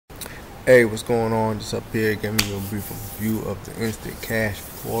Hey, what's going on? Just up here, giving you a brief review of the Instant Cash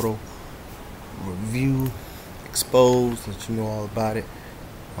Portal review, exposed, let you know all about it.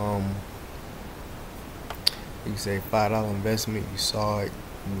 Um, you say $5 investment. You saw it.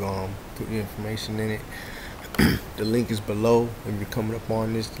 You put your information in it. The link is below. If you're coming up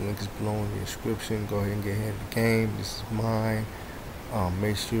on this, the link is below in the description. Go ahead and get ahead of the game. This is mine.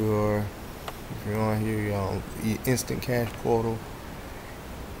 Make sure if you're on here, you're on the Instant Cash Portal.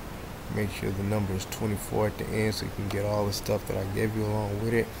 Make sure the number is 24 at the end so you can get all the stuff that I gave you along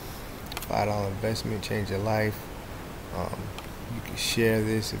with it. $5 investment, change your life. You can share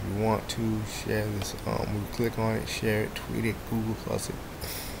this if you want to. Share this. When you click on it, share it, tweet it, Google Plus it.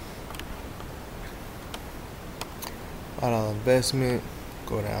 $5 investment.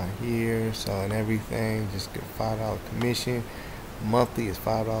 Go down here, selling everything. Just get $5 commission. Monthly is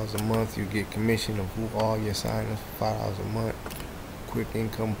 $5 a month. You get commission of who all your signers for $5 a month. Quick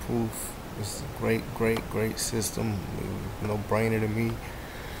income proof. This is a great system. No brainer to me.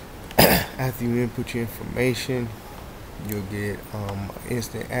 After you input your information, you'll get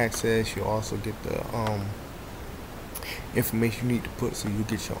instant access. You'll also get the information you need to put, so you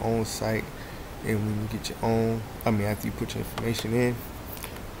get your own site. And when you get your own, after you put your information in,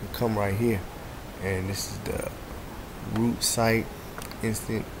 you come right here, and this is the root site.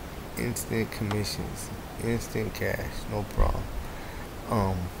 Instant commissions, instant cash, no problem.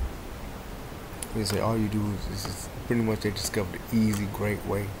 They say all you do is this is pretty much they discovered the easy, great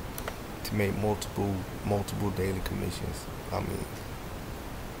way to make multiple daily commissions.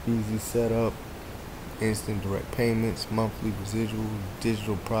 Easy setup, instant direct payments, monthly residual,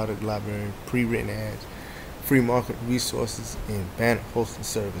 digital product library, pre-written ads, free market resources, and banner hosting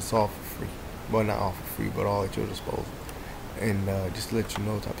service, all for free. Well, not all for free, but all at your disposal. And just to let you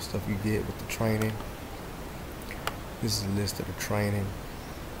know the type of stuff you get with the training. This is a list of the training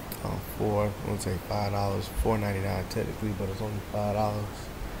for, I want to say $5, $4.99 technically, but it's only $5.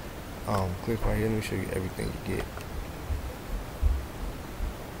 Click right here. Let me show you everything you get.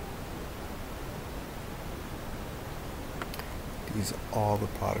 These are all the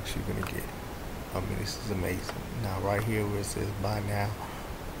products you're gonna get. This is amazing. Now, right here where it says buy now,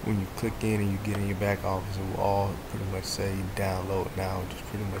 when you click in and you get in your back office, it will all pretty much say download now. Just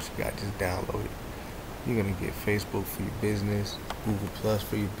pretty much you got just download it. You're gonna get Facebook for your business, Google Plus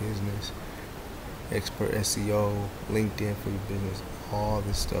for your business, Expert SEO, LinkedIn for your business. All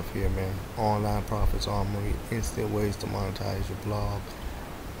this stuff here, man. Online profits, armory, instant ways to monetize your blog,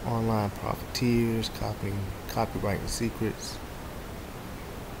 online profiteers, copywriting secrets,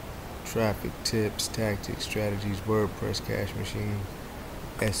 traffic tips, tactics, strategies, WordPress cash machine,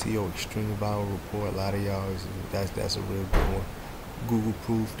 SEO extreme viral report. A lot of y'all that's a real good one. Google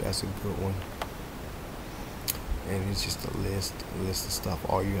proof, that's a good one. And it's just a list of stuff.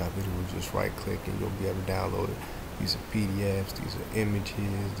 All you have to do is just right click and you'll be able to download it. These are PDFs, these are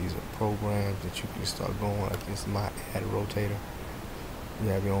images, these are programs that you can start going. Like this is my ad rotator. You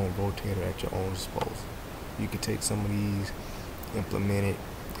have your own rotator at your own disposal. You can take some of these, implement it,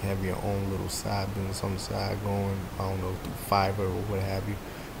 have your own little side business on the side going, I don't know, through Fiverr or what have you,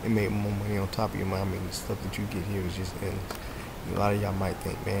 and make more money on top of your mind. The stuff that you get here is just endless. And a lot of y'all might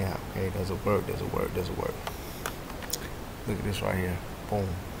think, man, okay, does it work? Look at this right here. Boom.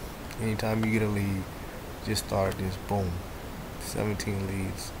 Anytime you get a lead, just start this. Boom. 17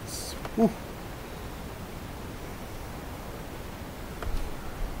 leads. Woo.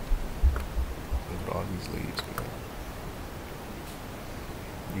 Look at all these leads, man.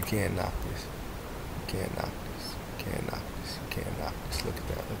 You can't knock this. You can't knock this. You can't knock this. You can't knock this. Look at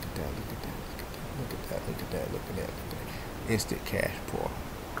that. Look at that. Look at that. Look at that. Look at that. Look at that. Look at that. Instant cash pour.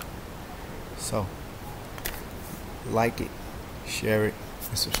 So, like it, share it,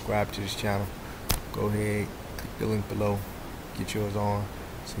 and subscribe to this channel. Go ahead, click the link below, get yours on,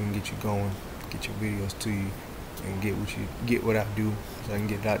 so we can get you going, get your videos to you, and get what I do, so I can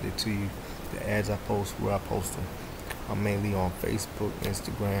get it out there to you. The ads I post, where I post them. I'm mainly on Facebook,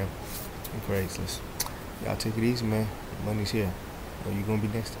 Instagram, and Craigslist. Y'all take it easy, man. Money's here. Are you gonna be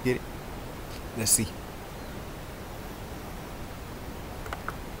next to get it? Let's see.